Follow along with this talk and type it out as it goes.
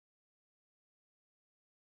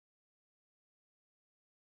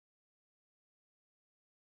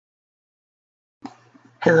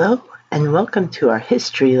Hello, and welcome to our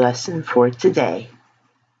history lesson for today.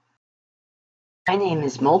 My name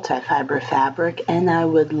is Multifiber Fabric, and I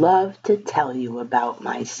would love to tell you about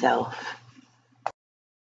myself.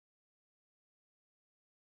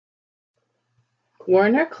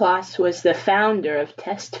 Werner Kloss was the founder of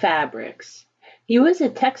Test Fabrics. He was a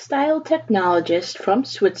textile technologist from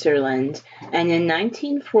Switzerland, and in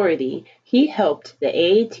 1940 he helped the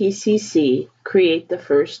AATCC create the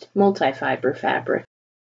first multifiber fabric.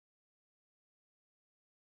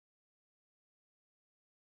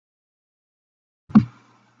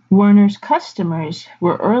 Werner's customers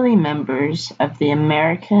were early members of the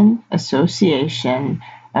American Association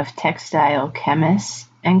of Textile Chemists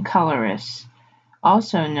and Colorists,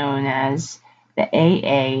 also known as the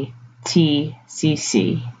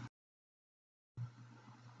AATCC.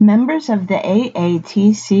 Members of the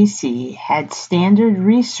AATCC had standard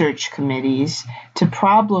research committees to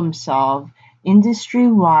problem-solve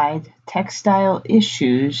industry-wide textile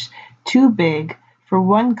issues too big for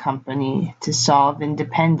one company to solve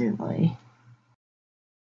independently.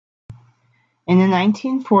 In the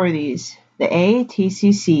 1940s, the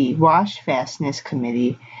AATCC Wash Fastness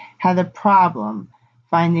Committee had a problem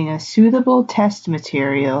finding a suitable test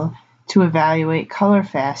material to evaluate color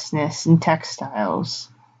fastness in textiles.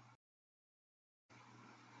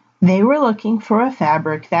 They were looking for a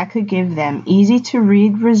fabric that could give them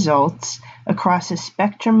easy-to-read results across a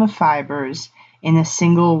spectrum of fibers in a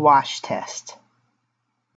single wash test.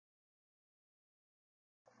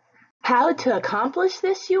 How to accomplish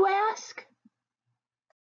this, you ask?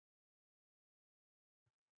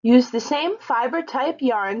 Use the same fiber-type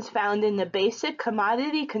yarns found in the basic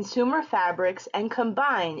commodity consumer fabrics and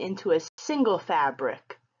combine into a single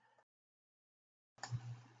fabric.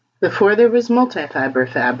 Before there was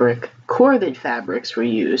multifiber fabric, corded fabrics were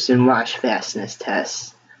used in wash fastness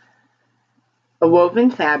tests. A woven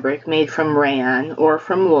fabric made from rayon or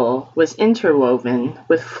from wool was interwoven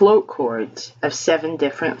with float cords of 7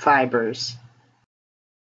 different fibers.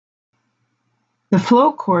 The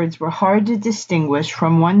float cords were hard to distinguish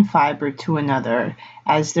from one fiber to another,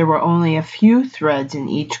 as there were only a few threads in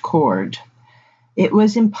each cord. It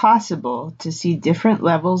was impossible to see different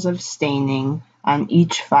levels of staining on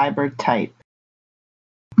each fiber type.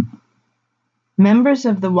 Members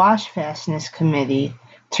of the Wash Fastness Committee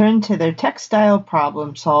turned to their textile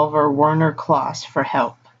problem solver Werner Kloss for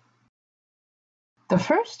help. The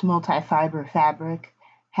first multifiber fabric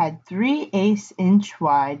had 3/8-inch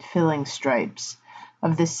wide filling stripes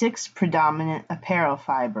of the 6 predominant apparel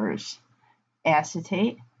fibers: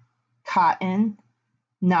 acetate, cotton,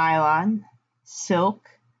 nylon, silk,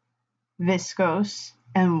 viscose,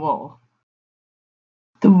 and wool.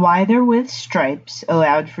 The wider width stripes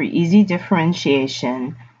allowed for easy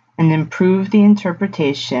differentiation and improved the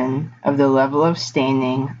interpretation of the level of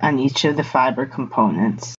staining on each of the fiber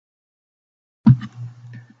components.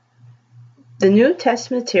 The new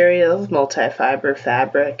test material of multifiber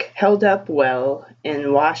fabric held up well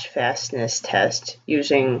in wash fastness test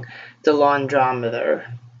using the laundrometer.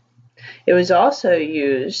 It was also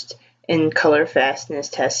used in color fastness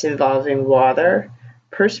tests involving water,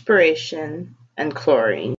 perspiration, and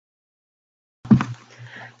chlorine.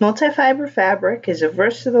 Multifiber fabric is a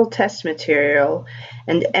versatile test material,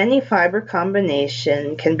 and any fiber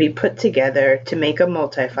combination can be put together to make a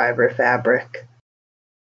multifiber fabric.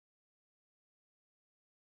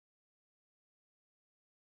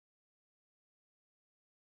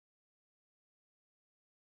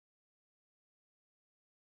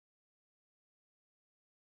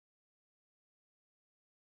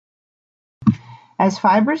 As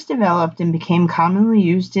fibers developed and became commonly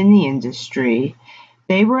used in the industry,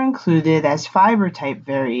 they were included as fiber-type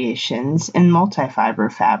variations in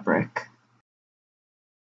multifiber fabric.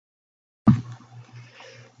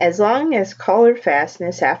 As long as color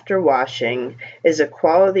fastness after washing is a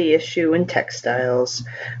quality issue in textiles,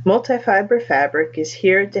 multifiber fabric is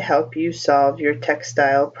here to help you solve your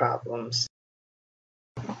textile problems.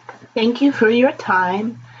 Thank you for your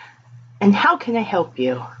time, and how can I help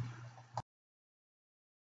you?